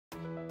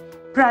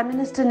Prime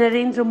Minister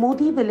Narendra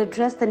Modi will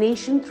address the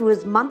nation through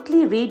his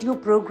monthly radio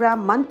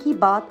program Mann Ki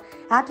Baat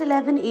at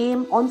 11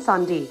 a.m. on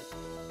Sunday.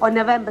 On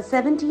November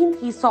 17th,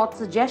 he sought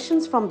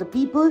suggestions from the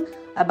people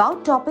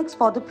about topics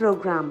for the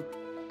program.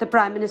 The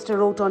Prime Minister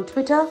wrote on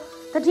Twitter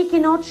that he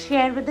cannot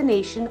share with the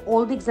nation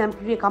all the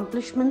exemplary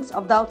accomplishments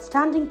of the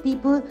outstanding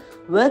people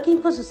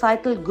working for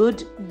societal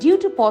good due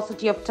to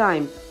paucity of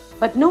time,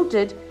 but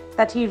noted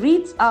that he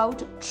reads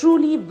out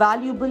truly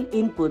valuable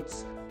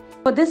inputs.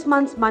 For this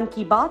month's Mann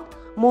Ki Baat,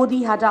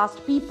 Modi had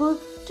asked people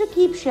to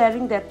keep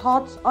sharing their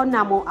thoughts on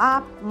Namo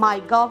app,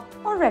 MyGov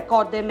or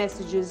record their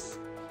messages.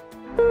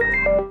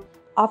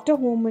 After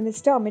Home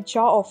Minister Amit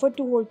Shah offered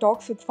to hold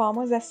talks with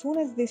farmers as soon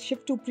as they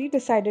shift to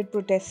pre-decided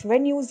protest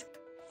venues,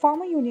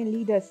 farmer union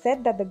leaders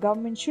said that the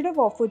government should have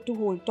offered to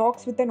hold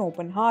talks with an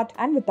open heart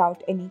and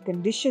without any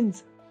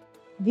conditions.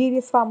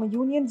 Various farmer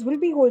unions will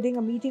be holding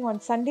a meeting on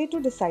Sunday to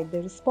decide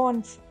the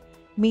response.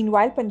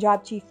 Meanwhile,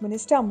 Punjab Chief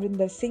Minister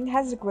Amrinder Singh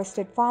has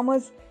requested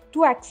farmers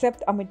to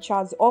accept Amit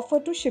Shah's offer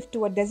to shift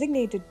to a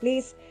designated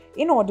place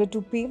in order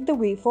to pave the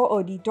way for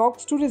early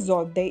talks to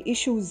resolve their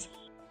issues.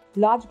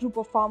 Large group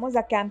of farmers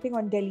are camping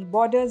on Delhi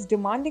borders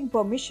demanding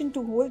permission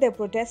to hold their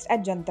protest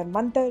at Jantar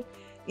Mantar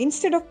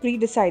instead of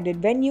pre-decided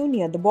venue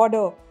near the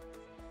border.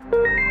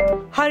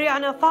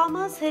 Haryana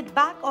farmers hit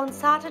back on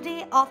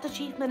Saturday after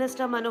Chief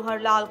Minister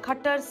Manohar Lal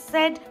Khattar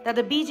said that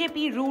the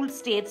BJP-ruled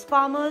state's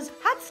farmers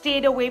had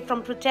stayed away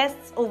from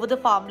protests over the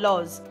farm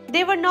laws.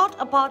 They were not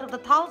a part of the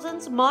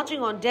thousands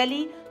marching on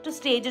Delhi to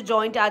stage a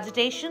joint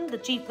agitation, the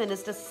Chief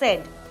Minister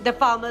said. The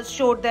farmers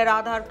showed their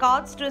Aadhaar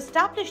cards to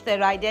establish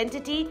their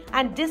identity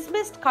and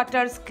dismissed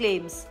Khattar's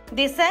claims.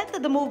 They said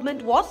that the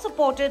movement was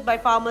supported by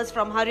farmers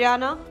from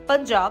Haryana,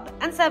 Punjab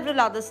and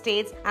several other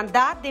states and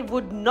that they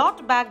would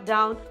not back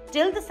down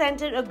till the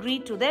centre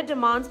agreed to their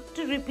demands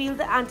to repeal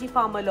the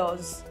anti-farmer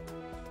laws.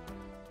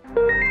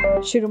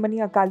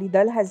 Shiromani Akali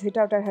Dal has hit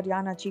out at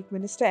Haryana Chief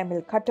Minister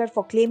ML Khattar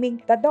for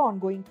claiming that the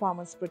ongoing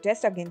farmers'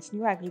 protest against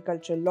new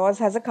agricultural laws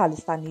has a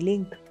Khalistani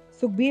link.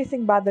 Sukhbir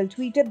Singh Badal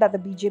tweeted that the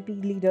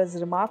BJP leader's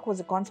remark was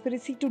a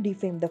conspiracy to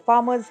defame the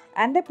farmers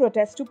and their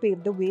protest to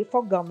pave the way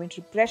for government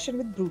repression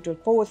with brutal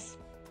force.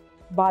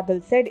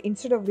 Badal said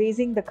instead of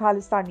raising the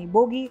Khalistani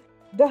bogey,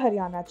 the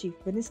Haryana Chief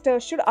Minister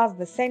should ask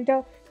the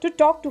centre to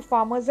talk to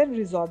farmers and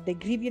resolve their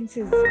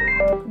grievances.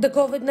 The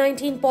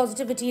COVID-19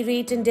 positivity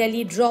rate in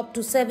Delhi dropped to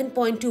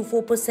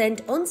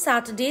 7.24% on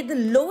Saturday, the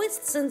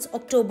lowest since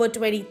October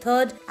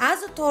 23rd,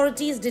 as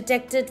authorities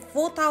detected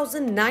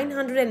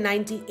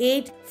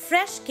 4,998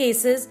 fresh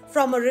cases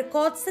from a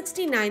record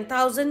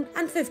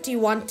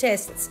 69,051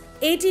 tests.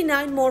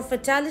 89 more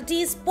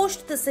fatalities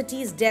pushed the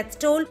city's death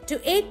toll to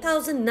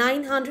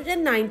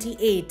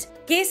 8,998.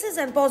 Cases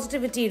and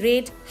positivity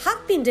rate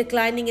have been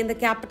declining in the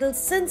capital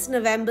since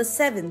November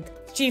 7th.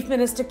 Chief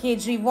Minister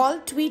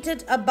Kejriwal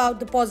tweeted about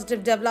the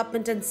positive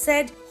development and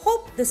said,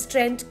 "Hope this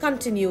trend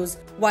continues,"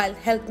 while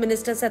Health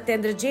Minister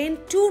Satyendra Jain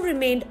too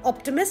remained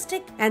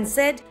optimistic and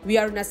said, "We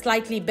are in a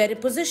slightly better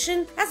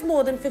position as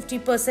more than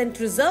 50%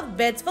 reserved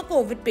beds for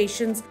COVID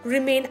patients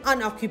remain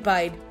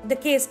unoccupied." The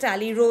case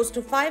tally rose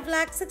to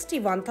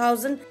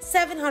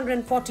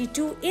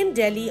 5,61,742 in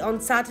Delhi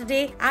on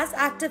Saturday as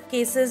active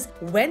cases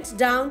went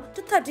down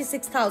to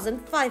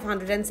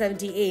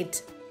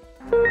 36,578.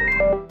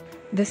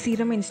 The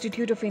Serum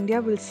Institute of India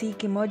will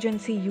seek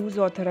emergency use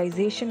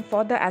authorization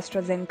for the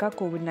AstraZeneca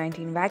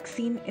COVID-19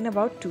 vaccine in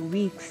about 2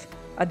 weeks.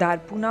 Adar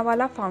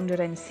Poonawalla,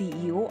 founder and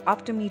CEO,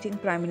 after meeting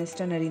Prime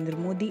Minister Narendra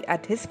Modi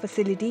at his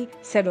facility,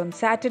 said on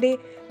Saturday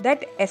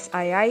that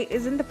SII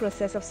is in the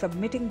process of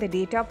submitting the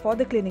data for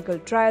the clinical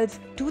trials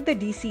to the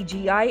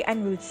DCGI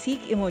and will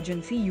seek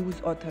emergency use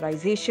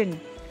authorization.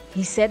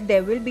 He said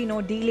there will be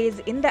no delays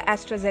in the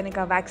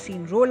AstraZeneca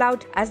vaccine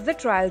rollout as the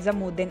trials are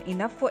more than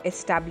enough for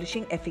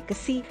establishing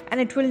efficacy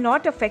and it will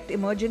not affect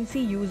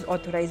emergency use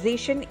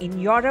authorization in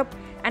Europe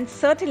and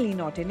certainly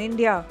not in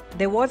India.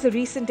 There was a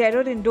recent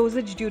error in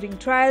dosage during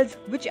trials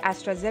which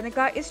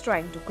AstraZeneca is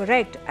trying to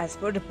correct as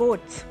per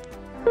reports.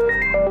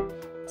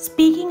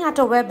 Speaking at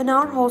a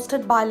webinar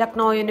hosted by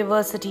Lucknow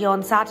University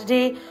on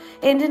Saturday,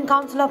 Indian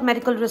Council of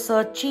Medical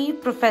Research Chief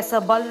Professor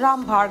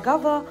Balram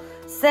Bhargava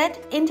said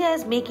India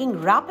is making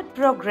rapid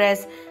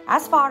progress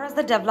as far as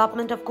the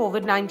development of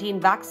COVID-19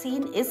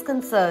 vaccine is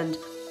concerned.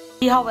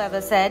 He, however,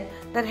 said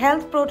that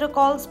health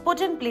protocols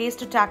put in place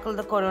to tackle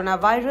the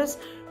coronavirus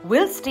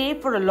will stay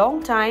for a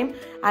long time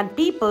and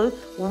people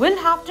will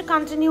have to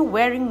continue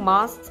wearing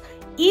masks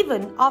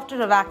even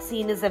after a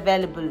vaccine is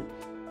available.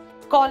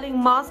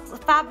 Calling masks a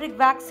fabric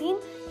vaccine,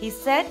 he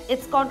said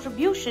its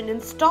contribution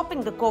in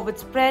stopping the COVID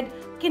spread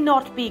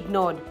cannot be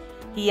ignored.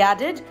 He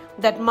added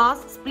that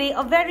masks play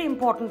a very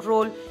important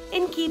role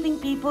in keeping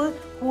people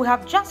who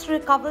have just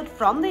recovered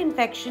from the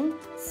infection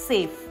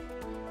safe.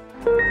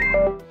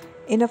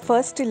 In a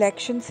first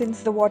election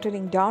since the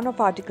watering down of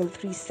Article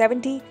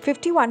 370,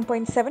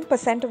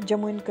 51.7% of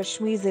Jammu and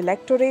Kashmir's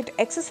electorate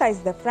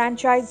exercised their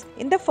franchise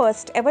in the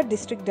first ever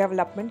District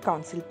Development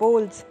Council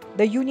polls.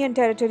 The Union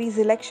Territory's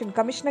Election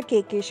Commissioner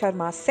K.K.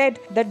 Sharma said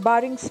that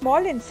barring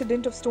small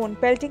incident of stone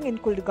pelting in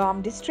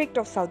Kuldgam district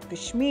of South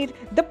Kashmir,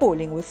 the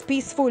polling was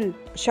peaceful.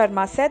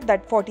 Sharma said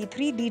that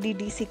 43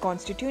 DDDC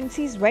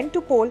constituencies went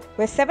to poll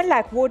where 7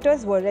 lakh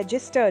voters were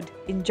registered.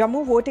 In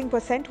Jammu, voting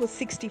percent was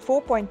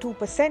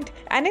 64.2%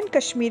 and in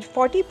Kashmir,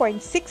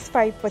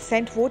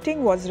 40.65%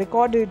 voting was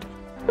recorded.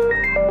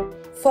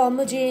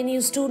 Former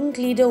JNU student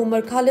leader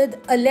Umar Khalid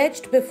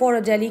alleged before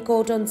a Delhi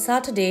court on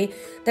Saturday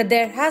that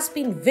there has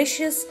been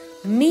vicious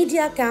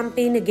media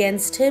campaign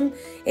against him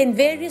in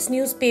various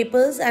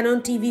newspapers and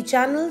on TV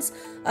channels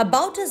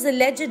about his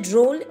alleged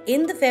role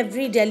in the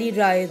February Delhi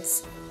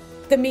riots.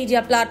 The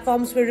media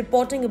platforms were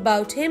reporting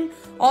about him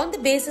on the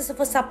basis of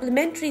a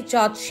supplementary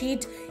charge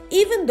sheet,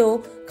 even though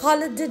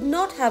Khalid did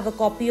not have a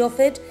copy of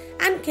it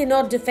and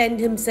cannot defend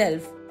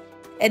himself.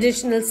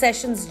 Additional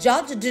Sessions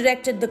Judge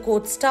directed the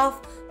court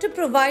staff to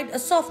provide a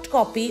soft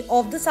copy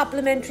of the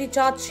supplementary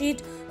charge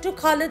sheet to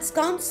Khalid's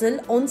counsel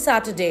on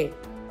Saturday.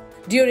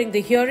 During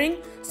the hearing,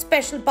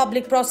 Special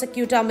Public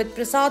Prosecutor Amit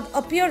Shah,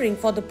 appearing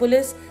for the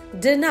police,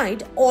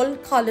 denied all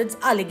Khalid's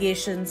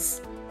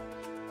allegations.